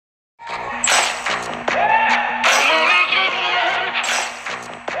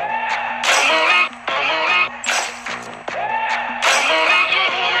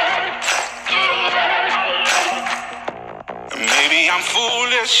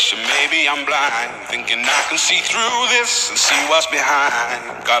switch, and maybe I'm blind, thinking I can see through this and see what's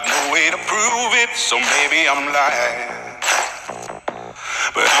behind. Got no way to prove it, so maybe I'm lying.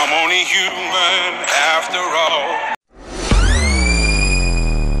 But I'm only human after all.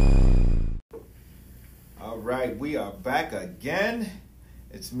 All right, we are back again.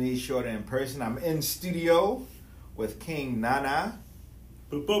 It's me, Shorter in person. I'm in studio with King Nana.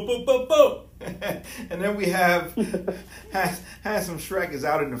 Boop, boop, boop, boop, boop. And then we have Handsome Shrek is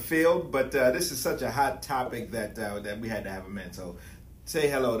out in the field, but this is such a hot topic that we had to have him in. So say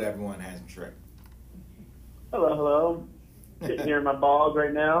hello to everyone, Handsome Shrek. Hello. Sitting here in my bog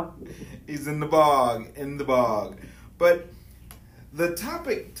right now. He's in the bog. But the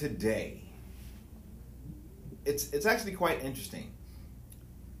topic today, it's actually quite interesting.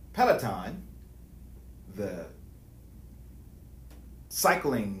 Peloton, the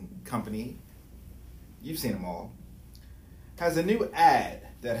cycling company, you've seen them all, has a new ad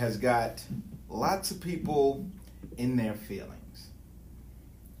that has got lots of people in their feelings.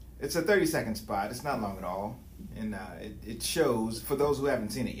 It's a 30-second spot. It's not long at all. And it shows, for those who haven't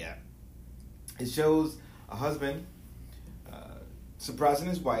seen it yet, it shows a husband surprising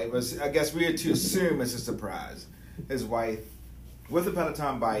his wife. I guess we are to assume it's a surprise. His wife with a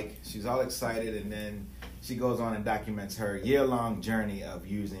Peloton bike. She's all excited, and then she goes on and documents her year-long journey of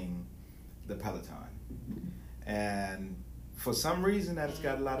using the Peloton. And for some reason, that has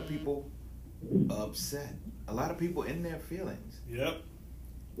got a lot of people upset. A lot of people in their feelings. Yep.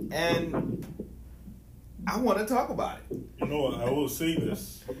 And I want to talk about it. You know what? I will say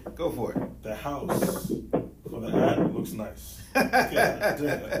this. Go for it. The house for the ad looks nice.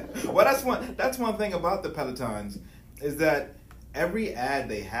 Well, that's one thing about the Pelotons is that every ad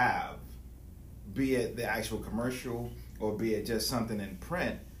they have, be it the actual commercial or be it just something in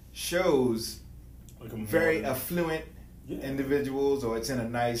print, shows like very affluent individuals, or it's in a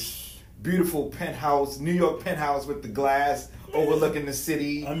nice, beautiful penthouse, New York penthouse with the glass overlooking the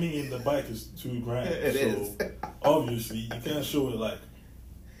city. I mean, the bike is $2,000. It is. Obviously, you can't show it like.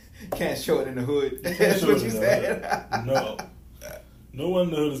 Can't show it in the hood. You can't That's show what it you in the said. hood. No. No one in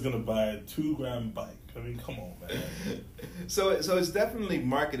the hood is going to buy a $2,000 bike. I mean, come on, man. So it's definitely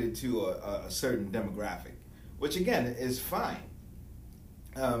marketed to a certain demographic, which again is fine.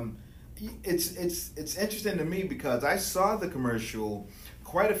 It's interesting to me because I saw the commercial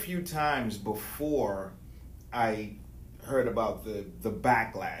quite a few times before I heard about the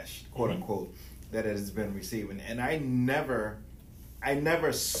backlash, quote unquote, that it has been receiving, and I never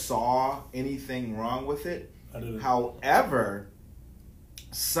saw anything wrong with it. However,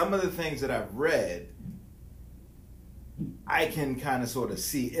 some of the things that I've read, I can kind of sort of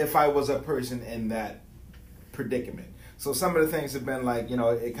see if I was a person in that predicament. So some of the things have been like,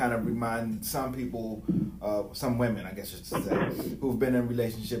 it kind of reminds some people, some women, I guess I should say, who've been in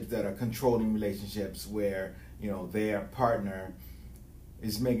relationships that are controlling relationships where, their partner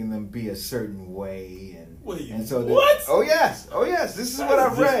is making them be a certain way, and so what? Oh yes, this is what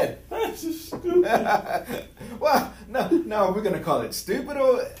I've read. That's just stupid. Well, no, we're gonna call it stupid,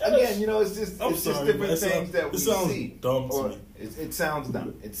 or again, it's just different things that we see. Dumb to me. It sounds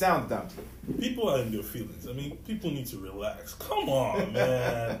dumb. It sounds dumb to me. People are in their feelings. I mean, people need to relax. Come on,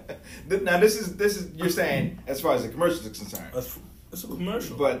 man. Now this is you're saying as far as the commercial is concerned. It's a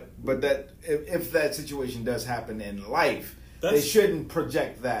commercial. But that if that situation does happen in life, they shouldn't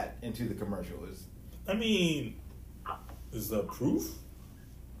project that into the commercial. I mean, is there proof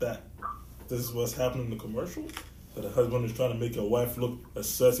that this is what's happening in the commercial? That a husband is trying to make a wife look a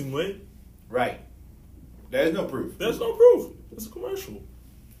certain way? Right. There's no proof. There's no proof. It's a commercial.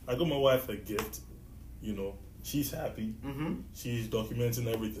 I got my wife a gift. She's happy. Mm-hmm. She's documenting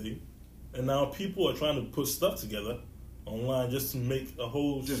everything. And now people are trying to put stuff together online just to make a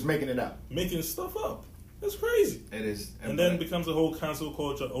whole... Just making it up. Making stuff up. It's crazy. It is. And then it becomes a whole cancel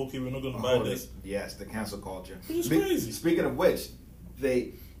culture. Okay, we're not going to buy this. Yes, the cancel culture. It's crazy. Speaking of which,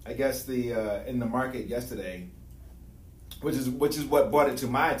 I guess in the market yesterday, which is what brought it to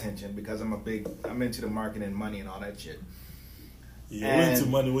my attention because I'm into the market and money and all that shit. Yeah, you're into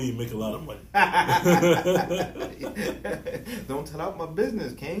money when you make a lot of money. Don't tell out my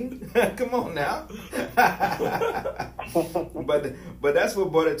business, King. Come on now. But that's what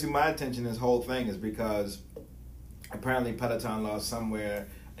brought it to my attention. This whole thing is because apparently Peloton lost somewhere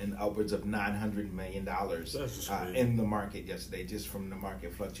in upwards of $900 million in the market yesterday, just from the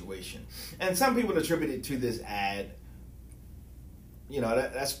market fluctuation. And some people attribute it to this ad.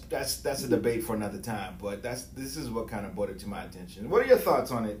 That's a debate for another time. But this is what kind of brought it to my attention. What are your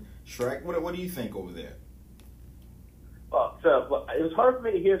thoughts on it, Shrek? What do you think over there? Well, so it was hard for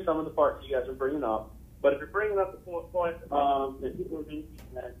me to hear some of the parts you guys are bringing up. But if you're bringing up the point that people are thinking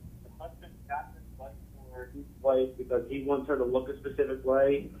that because he wants her to look a specific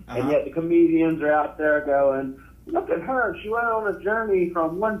way. Uh-huh. And yet the comedians are out there going, look at her. She went on a journey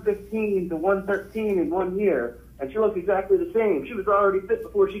from 115 to 113 in 1 year, and she looks exactly the same. She was already fit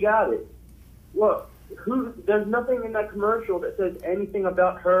before she got it. Look, there's nothing in that commercial that says anything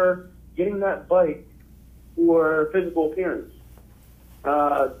about her getting that bike for physical appearance.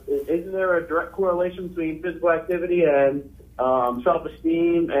 Isn't there a direct correlation between physical activity and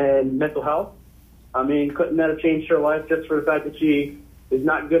self-esteem and mental health? I mean, couldn't that have changed her life just for the fact that she is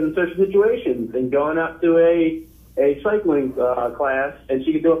not good in certain situations and going out to a cycling class and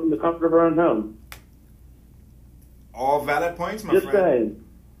she could do it from the comfort of her own home? All valid points, my friend.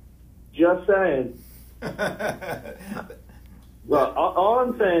 Just saying. Well, all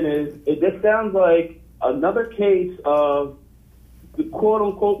I'm saying is it just sounds like another case of the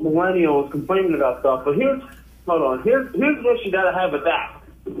quote-unquote millennials complaining about stuff. But here's what you got to have with that.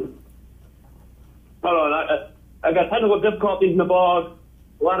 Hold on, I got technical difficulties in the blog.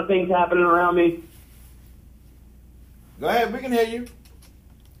 A lot of things happening around me. Go ahead, we can hear you.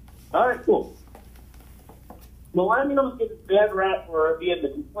 All right, cool. Millennials get this bad rap for being the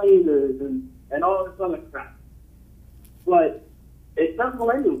complainers and all this other crap. But it's not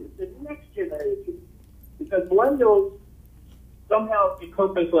millennials, it's the next generation. Because millennials somehow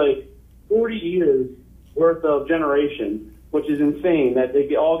encompass like 40 years worth of generation, which is insane that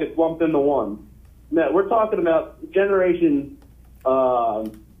they all get lumped into one. Now, we're talking about generation, what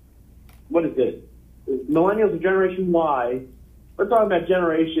is it? Millennials are Generation Y. We're talking about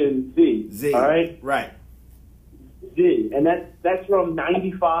Generation Z. Z. All right? Right. Z. And that's from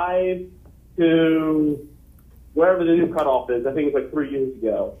 95 to wherever the new cutoff is. I think it's like 3 years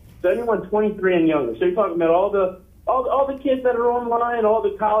ago. So anyone 23 and younger. So you're talking about all the kids that are online, all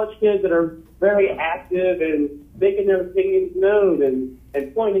the college kids that are very active and making their opinions known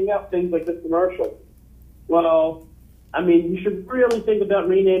and pointing out things like this commercial. Well, I mean, you should really think about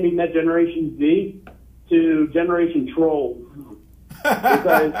renaming that Generation Z to Generation Trollz.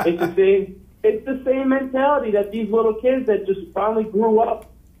 Because it's the same mentality that these little kids that just finally grew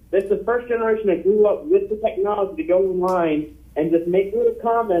up. That's the first generation that grew up with the technology to go online and just make little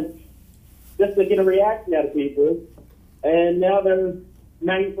comments just to get a reaction out of people. And now they're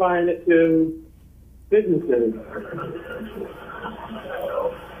magnifying it to businesses.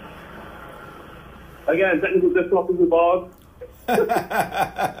 Again, technical difficulties involved.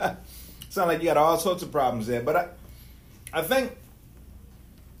 Sound like you got all sorts of problems there, but I think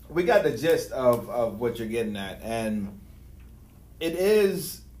we got the gist of what you're getting at, and it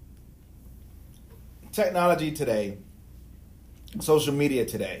is technology today, social media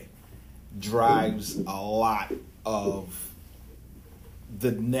today drives a lot of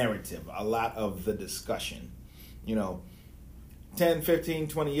the narrative, a lot of the discussion. 10, 15,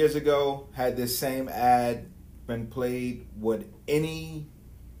 20 years ago, had this same ad been played, would any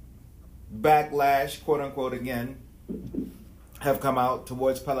backlash, quote unquote, again, have come out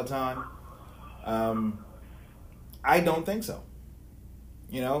towards Peloton? I don't think so.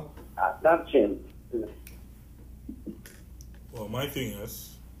 Not a chance. Well, my thing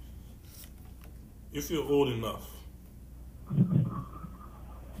is, if you're old enough,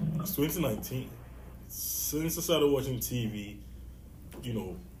 it's 2019. Since I started watching TV,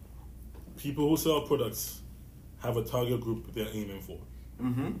 people who sell products have a target group they're aiming for.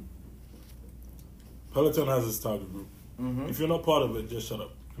 Mm-hmm. Peloton has its target group. Mm-hmm. If you're not part of it, just shut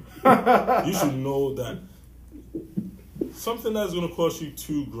up. You should know that something that's going to cost you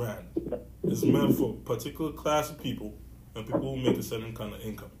 $2,000 is meant for a particular class of people and people who make a certain kind of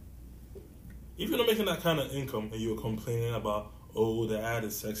income. If you're not making that kind of income and you're complaining about, the ad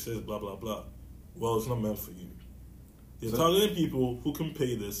is sexist, blah, blah, blah, well, it's not meant for you. You're targeting people who can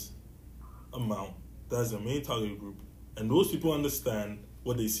pay this amount. That's the main target group. And those people understand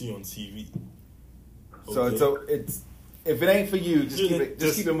what they see on TV. Okay? So it's if it ain't for you,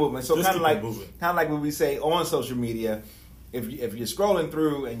 just keep it moving. So kind of like when we say on social media, if you're scrolling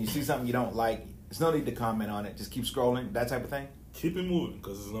through and you see something you don't like, there's no need to comment on it. Just keep scrolling, that type of thing. Keep it moving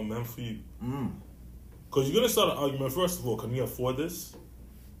because it's not meant for you. Because you're gonna start an argument. First of all, can you afford this?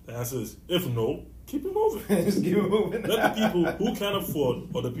 The answer is if no, keep it moving. Just keep it moving. Let the people who can afford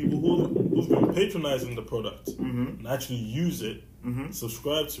or the people who've been patronizing the product mm-hmm. and actually use it, mm-hmm.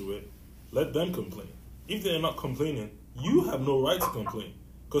 subscribe to it, let them complain. If they're not complaining, you have no right to complain.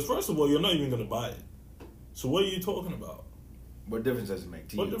 Because first of all, you're not even going to buy it. So what are you talking about? What difference does it make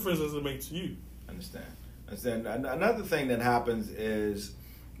to you? What difference does it make to you? Understand. Another thing that happens is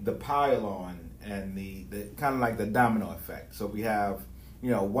the pile-on and the kind of like the domino effect. So we have,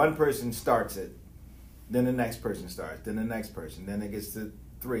 one person starts it, Then the next person starts. Then the next person. Then it gets to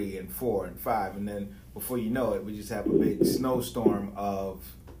 3 and 4 and 5, and then before you know it, we just have a big snowstorm of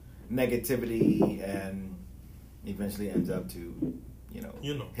negativity, and eventually ends up to,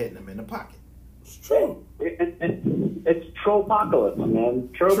 hitting them in the pocket. It's true. It's Trollz-Pocalypse, man.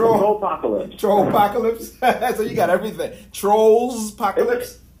 Trollz-Pocalypse. Trollz-Pocalypse. So you got everything.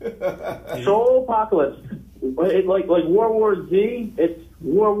 Trollz-Pocalypse. Trollz-Pocalypse. It's like World War Z. It's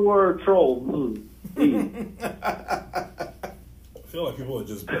World War Troll. I feel like people are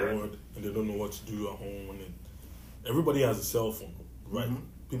just bored and they don't know what to do at home. And everybody has a cell phone, right? Mm-hmm.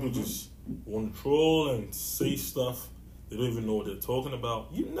 People just want to troll and say stuff. They don't even know what they're talking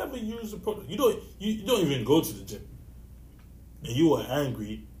about. You never use the product. You don't even go to the gym. And you are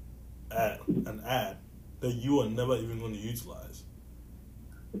angry at an ad that you are never even going to utilize.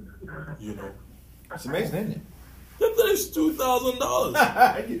 It's amazing, isn't it? That is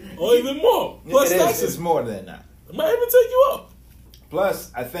 $2,000 or even more. Plus taxes. It's more than that. It might even take you up.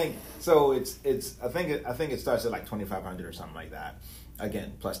 Plus, I think so. I think it starts at like $2,500 or something like that.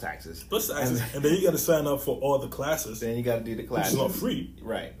 Again, plus taxes. And then you got to sign up for all the classes. Then you got to do the classes. Which is not free.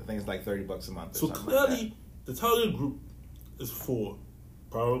 Right. I think it's like $30 a month. So clearly, the target group is for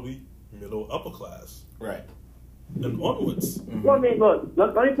probably middle upper class. Right. And onwards. Mm-hmm. Well, I mean, look.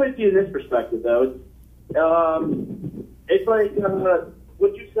 Let me put it to you in this perspective, though. It's like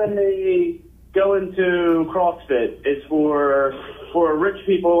would you say going to CrossFit is for rich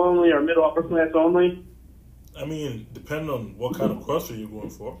people only or middle upper class only? I mean, depending on what kind of CrossFit you're going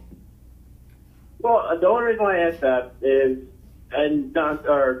for. Well, the only reason I ask that is,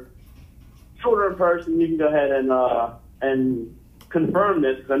 shorter in person, you can go ahead and confirm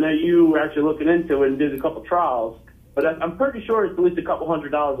this, because I know you were actually looking into it and did a couple trials, but I'm pretty sure it's at least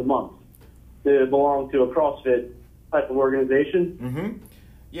 $200 a month to belong to a CrossFit type of organization. Mm-hmm.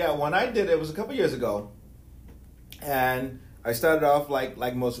 Yeah, when I did it was a couple years ago, and I started off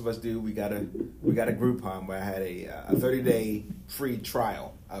like most of us do. We got a Groupon where I had a 30-day free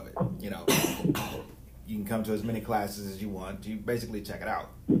trial of it. You can come to as many classes as you want. You basically check it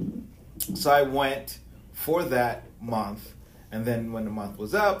out. So I went for that month, and then when the month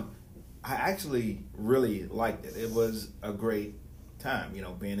was up, I actually really liked it. It was a great time,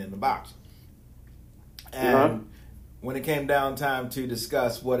 being in the box. And when it came down time to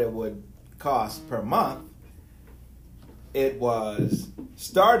discuss what it would cost per month, it was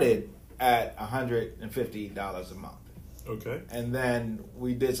started at $150 a month. Okay. And then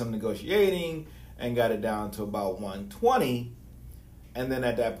we did some negotiating and got it down to about $120. And then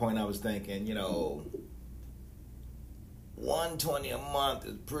at that point I was thinking, $120 a month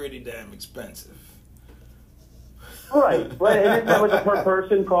is pretty damn expensive. Right. But isn't that like a per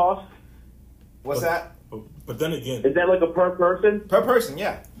person cost? What's that? But then again, is that like a per person? Per person,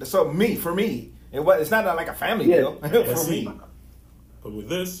 yeah. So for me, it's not like a family deal. For me. But with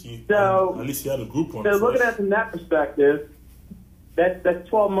this, at least you had a group on. So looking at it from that perspective, that's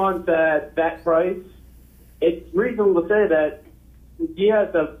 12 months at that price. It's reasonable to say that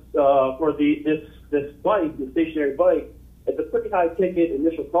for this bike, the stationary bike, it's a pretty high ticket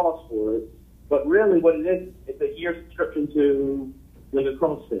initial cost for it. But really, what it is, it's a year subscription to like a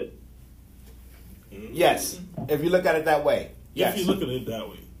CrossFit. Yes, if you look at it that way. Yes. If you look at it that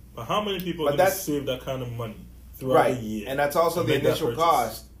way. But how many people are going to save that kind of money throughout the year? And that's also the initial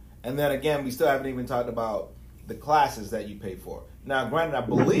cost. And then again, we still haven't even talked about the classes that you pay for. Now, granted, I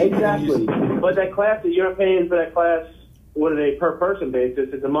believe... Exactly. But that class that you're paying for that class, what are they, per person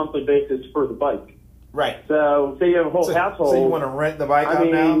basis, is a monthly basis for the bike. Right. So, say you have a whole household... So you want to rent the bike out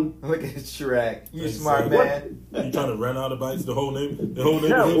now? Look at Shrek. You smart man. You trying to rent out the bikes the whole neighborhood?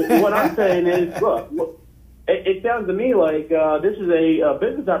 No, what I'm saying is, look, it sounds to me like this is a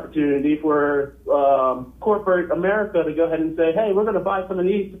business opportunity for corporate America to go ahead and say, hey, we're going to buy some of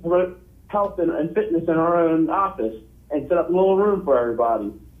these to promote health and fitness in our own office and set up a little room for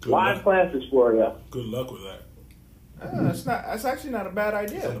everybody. Live classes for you. Good luck with that. That's actually not a bad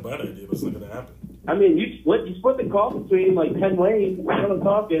idea. It's not a bad idea, but it's not going to happen. I mean, you split the cost between like 10 ways. I'm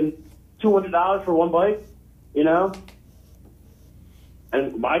talking $200 for one bike,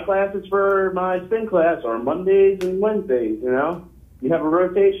 And my class is for my spin class on Mondays and Wednesdays, You have a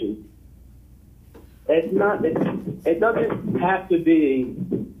rotation. It's not. It doesn't have to be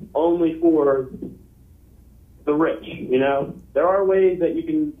only for the rich, There are ways that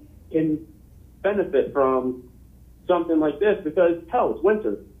you can benefit from something like this because, hell, it's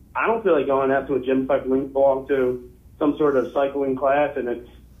winter. I don't feel like going out to a gym if I belong to some sort of cycling class and it's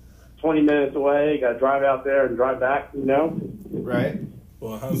 20 minutes away. You got to drive out there and drive back, Right.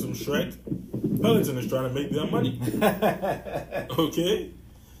 Well, handsome Shrek, Peloton is trying to make their money. Okay?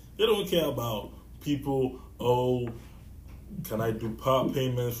 They don't care about people, oh, can I do part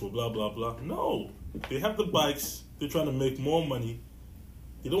payments for blah, blah, blah? No. They have the bikes. They're trying to make more money.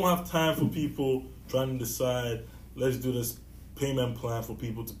 They don't have time for people trying to decide, let's do this payment plan for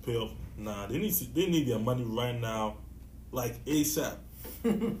people to pay off. Nah, they need their money right now, like ASAP.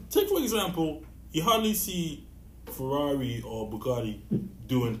 Take, for example, you hardly see Ferrari or Bugatti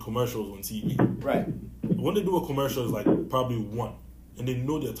doing commercials on TV. Right. When they do a commercial, it's like probably one, and they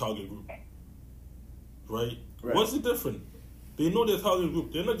know their target group. Right? What's the difference? They know their target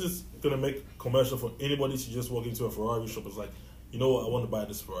group. They're not just going to make a commercial for anybody to just walk into a Ferrari shop. It's like, you know what, I want to buy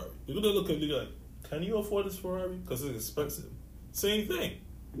this Ferrari. They're going to look at you like, can you afford this Ferrari? Because it's expensive. Same thing.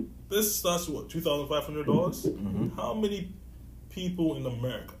 This starts with, what, $2,500? Mm-hmm. How many people in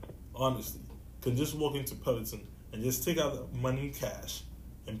America, honestly, can just walk into Peloton and just take out the money in cash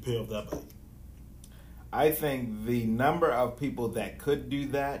and pay off that bike? I think the number of people that could do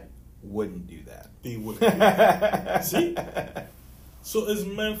that wouldn't do that. They wouldn't do that. See? So it's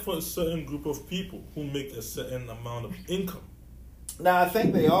meant for a certain group of people who make a certain amount of income. Now, I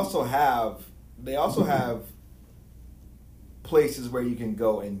think they also have places where you can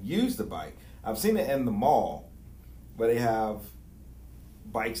go and use the bike. I've seen it in the mall where they have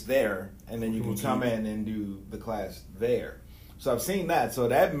bikes there, and then you can come in and do the class there. So I've seen that. So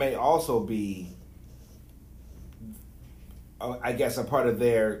that may also be, I guess, a part of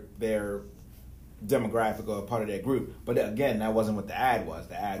their demographic or a part of their group. But again, that wasn't what the ad was.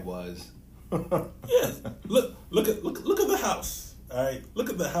 The ad was yes. Look at the house. All right. Look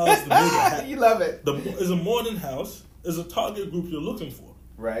at the house. The bigger you love it. It's a modern house. It's a target group you're looking for.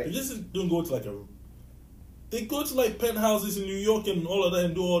 Right. They just don't go to they go to like penthouses in New York and all of that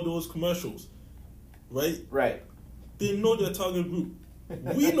and do all those commercials. Right? Right. They know their target group.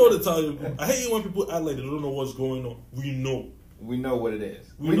 We know the target group. I hate it when people act like they don't know what's going on. We know. We know what it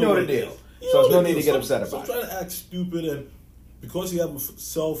is. We know the deal. So there's no need to get upset about it. So trying to act stupid, and because you have a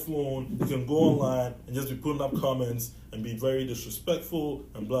cell phone, you can go online and just be putting up comments and be very disrespectful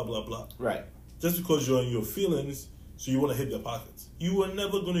and blah, blah, blah. Right. Just because you're in your feelings, so you want to hit their pockets. You were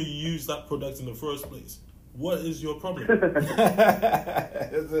never going to use that product in the first place. What is your problem?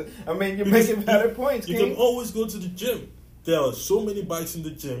 I mean, you're making better points, You can always go to the gym. There are so many bikes in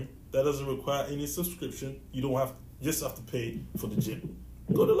the gym that doesn't require any subscription. You don't have just have to pay for the gym.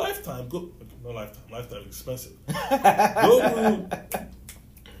 Go to Lifetime. No Lifetime. Lifetime is expensive. Go to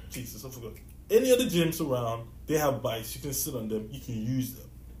Jesus, I forgot. Any other gyms around, they have bikes. You can sit on them. You can use them.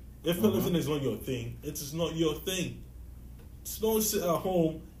 If Peloton is not your thing, it is not your thing. Just don't sit at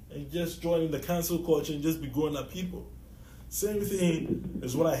home and just join in the cancel culture and just be going at people. Same thing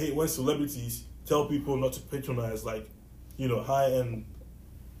is what I hate when celebrities tell people not to patronize, like, high-end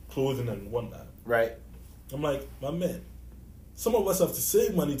clothing and whatnot. Right. I'm like, my man, some of us have to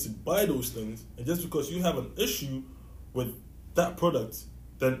save money to buy those things, and just because you have an issue with that product,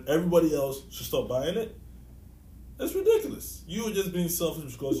 then everybody else should stop buying it? That's ridiculous. You are just being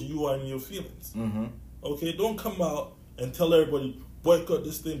selfish because you are in your feelings. Mm-hmm. Okay? Don't come out and tell everybody, boycott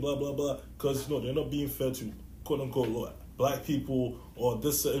this thing, blah, blah, blah, because, they're not being fair to, quote-unquote, black people or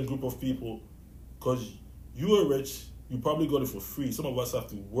this certain group of people, because you are rich. You probably got it for free. Some of us have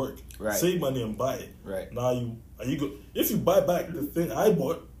to work, save money, and buy it. Right. Now, if you buy back the thing I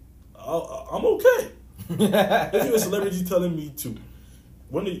bought, I'm okay. If you're a celebrity telling me to,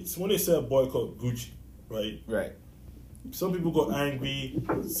 when they say boycott Gucci, right? Right. Some people got angry,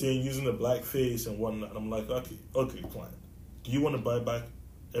 saying using the black face and whatnot. And I'm like, okay, fine. Do you want to buy back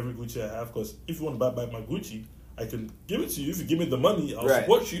every Gucci I have? Because if you want to buy back my Gucci, I can give it to you. If you give me the money, I'll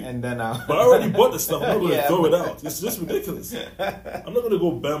support you. And then But I already bought the stuff. I'm not going to throw it out. It's just ridiculous. I'm not going to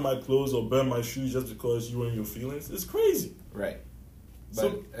go burn my clothes or burn my shoes just because you were in your feelings. It's crazy. Right.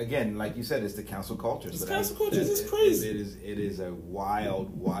 But again, like you said, it's the cancel culture. It's cancel culture. It's crazy. It is a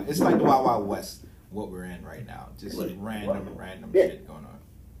wild. It's like the Wild Wild West, what we're in right now. Just random shit going on.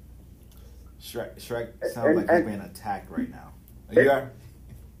 Shrek sounds like he's being attacked right now. Are you there?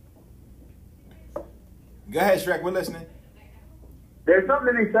 Go ahead, Shrek. We're listening. There's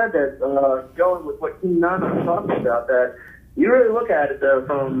something he said that going with what King Nana was talking about, that you really look at it though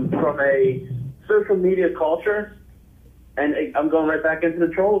from a social media culture, and I'm going right back into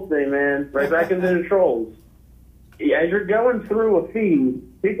the trolls thing, man. Right back into the trolls. As you're going through a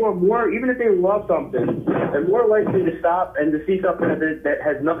feed, people are more, even if they love something, they're more likely to stop and to see something that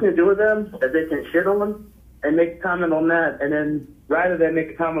has nothing to do with them, that they can shit on, and make a comment on that, and then rather than make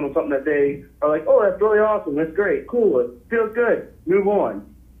a comment on something that they are like, oh, that's really awesome, that's great, cool, it feels good, move on.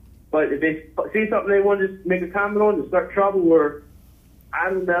 But if they see something they want to make a comment on, to start trouble, or, I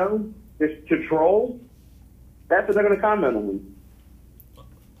don't know, just to troll, that's what they're going to comment on.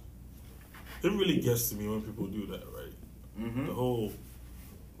 It really gets to me when people do that, right? Mm-hmm. The whole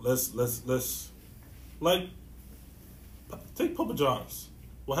let's like take Papa John's.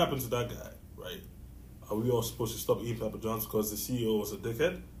 What happened to that guy, right? Are we all supposed to stop eating Papa John's because the CEO was a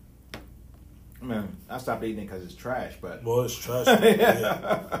dickhead? Man, I stopped eating it because it's trash, but... Well, it's trash.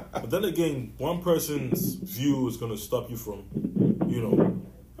 Yeah. But then again, one person's view is going to stop you from,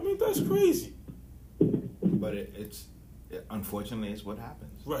 I mean, that's crazy. But unfortunately, it's what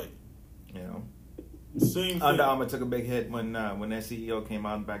happens. Right. You know? Same thing. Under Armour took a big hit when their CEO came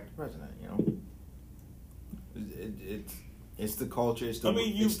out and backed the president, It's the culture, it's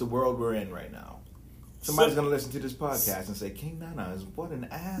the world we're in right now. Somebody's going to listen to this podcast and say, King Nana is what an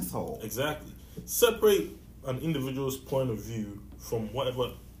asshole. Exactly. Separate an individual's point of view from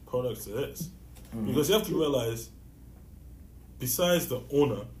whatever products it is. Mm-hmm. Because you have to realize, besides the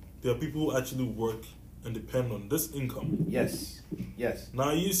owner, there are people who actually work and depend on this income. Yes.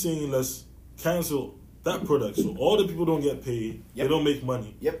 Now you're saying let's cancel that product so all the people don't get paid, they don't make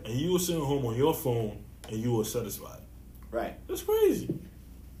money, and you were sitting home on your phone and you were satisfied. Right. That's crazy.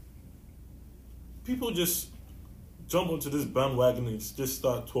 People just jump onto this bandwagon and just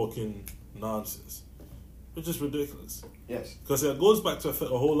start talking nonsense. It's just ridiculous. Yes. Because it goes back to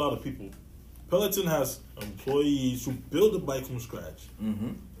affect a whole lot of people. Peloton has employees who build the bike from scratch.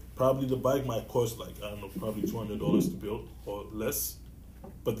 Mm-hmm. Probably the bike might cost probably $200 to build or less.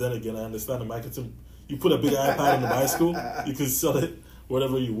 But then again, I understand the marketing. You put a big iPad on the bicycle, you can sell it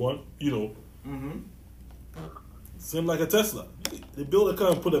whatever you want, Mm-hmm. Same like a Tesla. They build a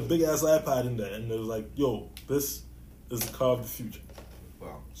car and put a big ass iPad in there, and they're like, "Yo, this is the car of the future."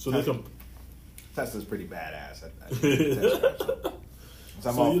 Well, so Tesla's pretty badass. So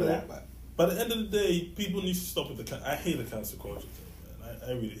I'm so, all for that. But by the end of the day, people need to stop with I hate the cancel culture thing, man.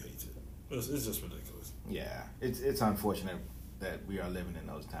 I really hate it. It's just ridiculous. Yeah, it's unfortunate that we are living in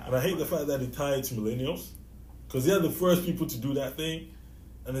those times. And I hate the fact that they tie it to millennials, because they're the first people to do that thing.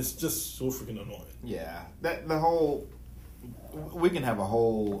 And it's just so freaking annoying. Yeah, we can have a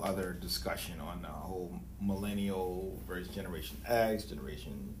whole other discussion on the whole millennial versus Generation X,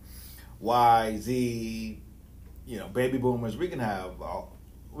 Generation Y, Z, baby boomers. We can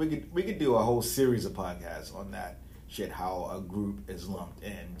we could do a whole series of podcasts on that shit. How a group is lumped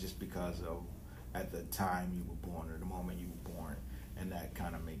in just because of at the time you were born or the moment you were born, and that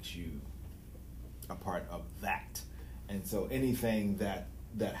kind of makes you a part of that. And so anything that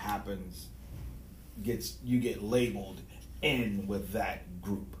happens you get labeled in with that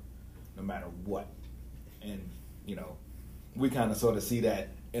group no matter what. And we kind of sort of see that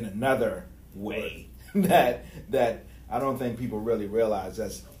in another way that I don't think people really realize.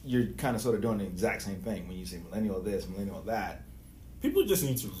 That's you're kind of sort of doing the exact same thing when you say millennial this, millennial that. People just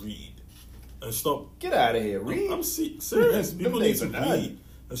need to read and stop. Get out of here, read. I'm serious. People need to read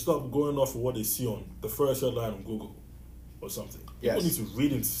and stop going off of what they see on the first headline on Google or something. People need to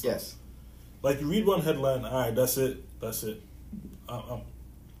read into stuff. Yes. Like you read one headline, all right, that's it.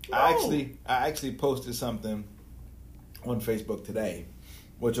 I actually posted something on Facebook today,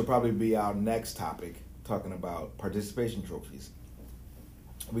 which will probably be our next topic, talking about participation trophies.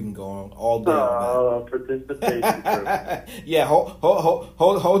 We can go on all day on that. Participation trophies. Yeah,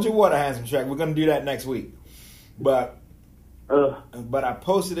 hold your water, Handsome Track. We're going to do that next week. But I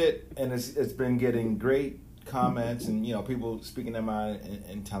posted it, and it's been getting great comments and people speaking their mind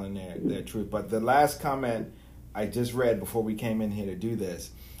and telling their truth. But the last comment I just read before we came in here to do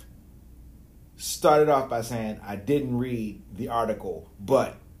this started off by saying I didn't read the article,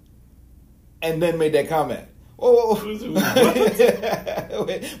 and then made that comment. Oh,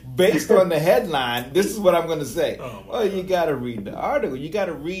 based on the headline, this is what I'm going to say. You got to read the article. You got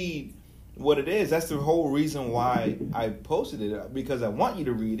to read what it is. That's the whole reason why I posted it, because I want you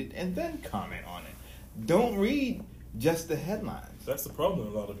to read it and then comment on it. Don't read just the headlines. That's the problem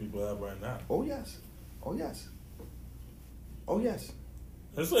a lot of people have right now. Oh, yes.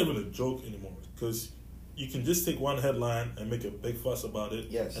 It's not even a joke anymore, because you can just take one headline and make a big fuss about it.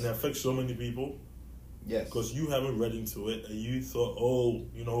 Yes. And it affects so many people. Yes. Because you haven't read into it and you thought,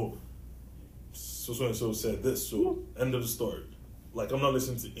 so and so said this, so end of the story. Like, I'm not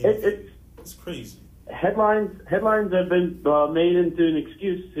listening to anything. It's crazy. Headlines have been made into an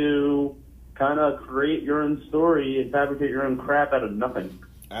excuse to kind of create your own story and fabricate your own crap out of nothing.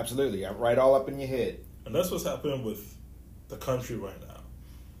 Absolutely. Right all up in your head. And that's what's happening with the country right now.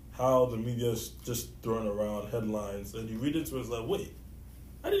 How the media's just throwing around headlines, and you read into it, it's like, wait,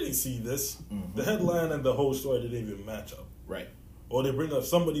 I didn't see this. Mm-hmm. The headline and the whole story didn't even match up. Right. Or they bring up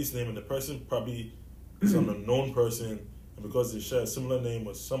somebody's name, and the person probably is an unknown person, and because they share a similar name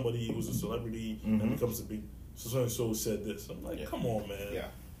with somebody who's a celebrity, and becomes a big, so-and-so said this. I'm like, come on, man. Yeah.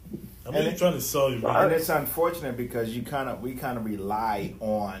 I'm really trying to sell you. And it's unfortunate because we should rely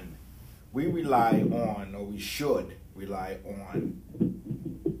on, or we should rely on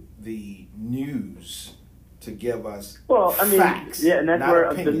the news to give us facts. Yeah, and that's where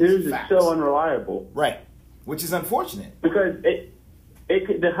opinions, the news facts. is so unreliable. Right, which is unfortunate. Because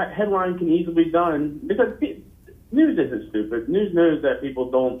the headline can easily be done, because news isn't stupid. News knows that people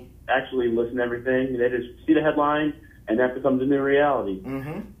don't actually listen to everything. They just see the headline, and that becomes a new reality.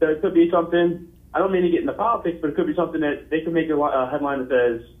 Mm-hmm. So it could be something, I don't mean to get into politics, but it could be something that they could make a headline that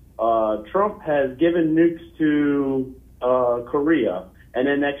says, Trump has given nukes to Korea. And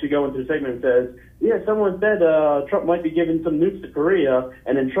then actually go into the segment that says, yeah, someone said Trump might be giving some nukes to Korea,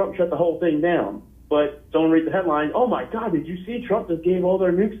 and then Trump shut the whole thing down. But someone reads the headline, oh my God, did you see Trump just gave all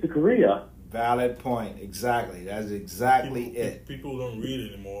their nukes to Korea? Valid point. Exactly. That's exactly it. People don't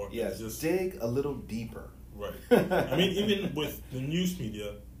read anymore. Yes. Just dig a little deeper. Right. I mean, even with the news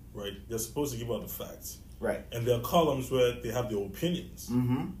media, right, they're supposed to give out the facts. Right. And there are columns where they have their opinions.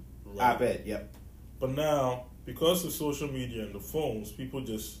 Mm-hmm. Right? I bet, yep. But now, because of social media and the phones, people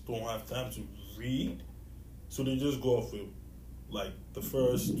just don't have time to read. So they just go off with, like, the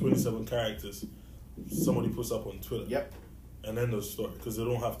first 27 characters somebody puts up on Twitter. Yep. And then the story, because they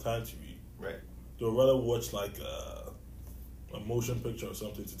don't have time to read. Right. They'll rather watch, like, a motion picture or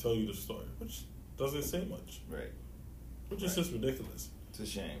something to tell you the story, which doesn't say much. Right. Which is just ridiculous. It's a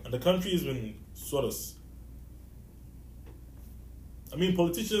shame. And the country has been sort of... I mean,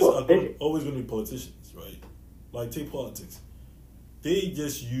 politicians are always going to be politicians, right? Like, take politics. They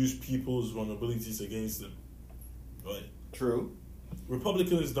just use people's vulnerabilities against them, right? True.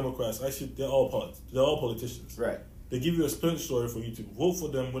 Republicans, Democrats, actually, they're all politicians. Right. They give you a spin story for you to vote for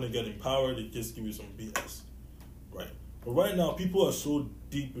them. When they get in power, they just give you some BS, right? But right now, people are so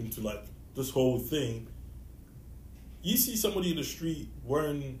deep into, like, this whole thing. You see somebody in the street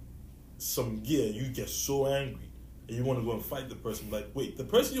wearing some gear, you get so angry, and you want to go and fight the person. Like, wait, the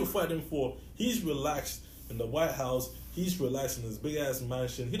person you're fighting for, he's relaxed in the White House, he's relaxed in his big-ass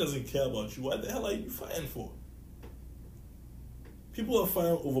mansion, he doesn't care about you. What the hell are you fighting for? People are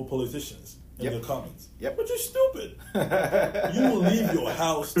fighting over politicians in their comments. Yep. But you're stupid. You will leave your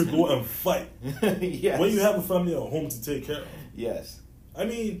house to go and fight. Yes. When you have a family at home to take care of. Yes. I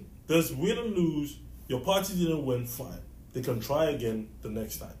mean, there's win and lose. Your party didn't win, fine. They can try again the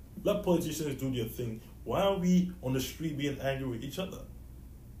next time. Let politicians do their thing. Why are we on the street being angry with each other?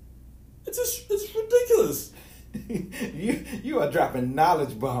 It's ridiculous. You are dropping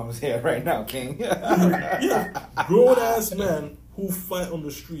knowledge bombs here right now, King. Yeah, grown ass men who fight on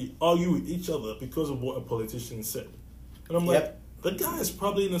the street argue with each other because of what a politician said. And I'm like, the guy is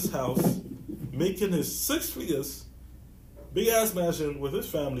probably in his house making his 6 figures, big ass mansion with his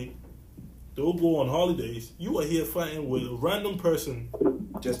family. They'll go on holidays. You are here fighting with a random person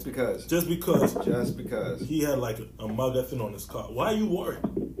just because he had like a MAGA thing on his car. Why are you worried?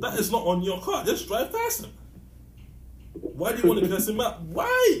 That is not on your car. Just drive past him. Why do you want to cuss him out?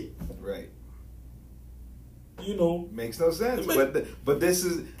 Why? Right. You know, makes no sense. But this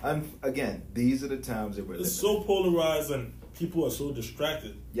is again. These are the times that we're living. It's so polarized and people are so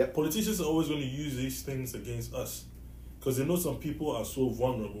distracted. Yep. Politicians are always going to use these things against us because they know some people are so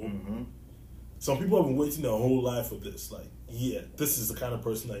vulnerable. Mm-hmm. Some people have been waiting their whole life for this. Like, yeah, this is the kind of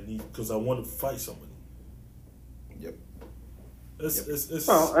person I need because I want to fight somebody. Yep. It's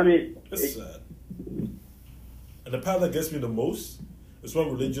well, I mean, it's sad. And the part that gets me the most is when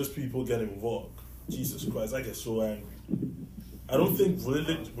religious people get involved. Jesus Christ, I get so angry. I don't think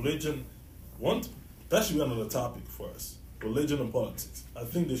religion that should be another topic for us. Religion and politics. I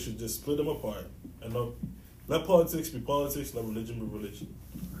think they should just split them apart and not let politics be politics, let religion be religion.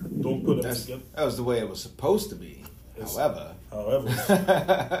 Don't put them together. That was the way it was supposed to be. However.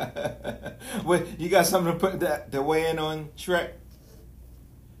 Wait, you got something to put that weigh in on, Shrek?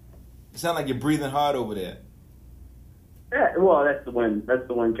 You sound like you're breathing hard over there. Yeah, well, that's the one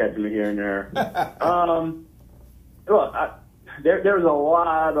catching me here and there. Look, there was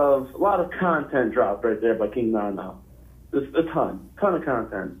a lot of content dropped right there by King Nana. Just a ton of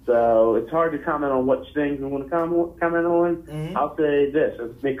content. So it's hard to comment on which things we want to comment on. Mm-hmm. I'll say this.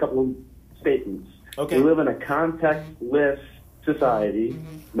 I'll make a couple of statements. Okay. We live in a contextless society.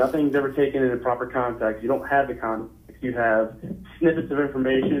 Mm-hmm. Nothing's ever taken in a proper context. You don't have the context. You have snippets of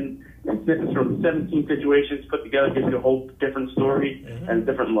information and snippets from 17 situations put together gives you a whole different story and a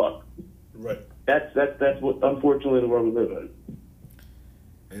different look. Right. That's what, unfortunately, the world we live in.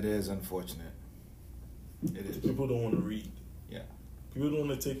 It is unfortunate. It is. People don't want to read. Yeah. People don't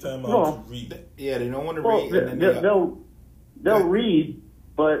want to take time out to read. Yeah, they don't want to read. They'll read,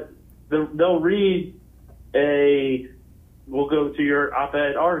 but they'll read a we'll go to your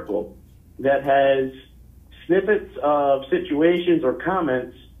op-ed article that has snippets of situations or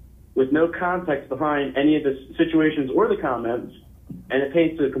comments with no context behind any of the situations or the comments, and it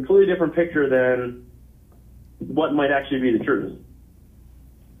paints a completely different picture than what might actually be the truth.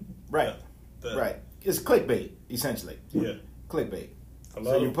 Right. Right. It's clickbait, essentially. Yeah. Clickbait.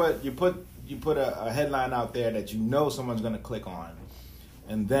 So you put a headline out there that you know someone's going to click on,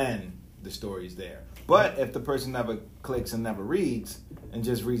 and then the story's there. But if the person never clicks and never reads and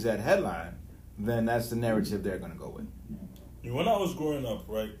just reads that headline, then that's the narrative they're going to go with. When I was growing up,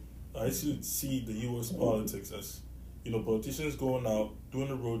 right, I used to see the U.S. politics as, politicians going out, doing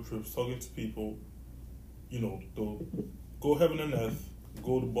the road trips, talking to people, they'll go heaven and earth,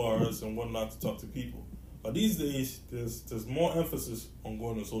 go to bars and whatnot to talk to people. But these days, there's more emphasis on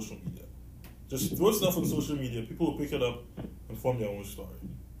going on social media. Just throw stuff on social media, people will pick it up and form their own story.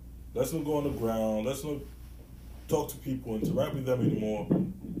 Let's not go on the ground, let's not talk to people, interact with them anymore.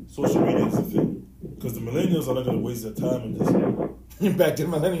 Social media is the thing. Because the millennials are not going to waste their time in this. Back to the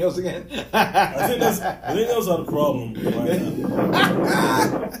millennials again? I think millennials are the problem right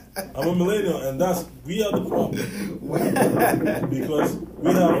now. I'm a millennial, and we are the problem. Because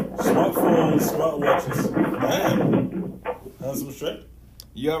we have smartphones, smartwatches. Man, handsome straight.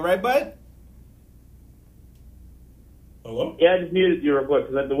 You all right, bud? Hello? Yeah, I just muted you real quick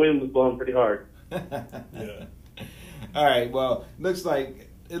because the wind was blowing pretty hard. Yeah. All right, well, it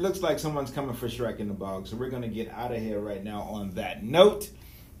looks like someone's coming for Shrek in the bog, so we're going to get out of here right now on that note.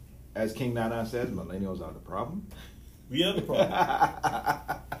 As King Nana says, millennials are the problem. We are the problem.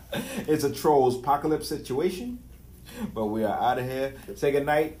 It's a Trollz-Pocalypse situation, but we are out of here. Say good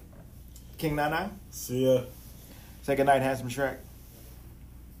night, King Nana. See ya. Say good night, Handsome Shrek.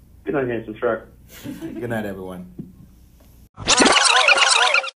 Good night, Handsome Shrek. Good night, everyone.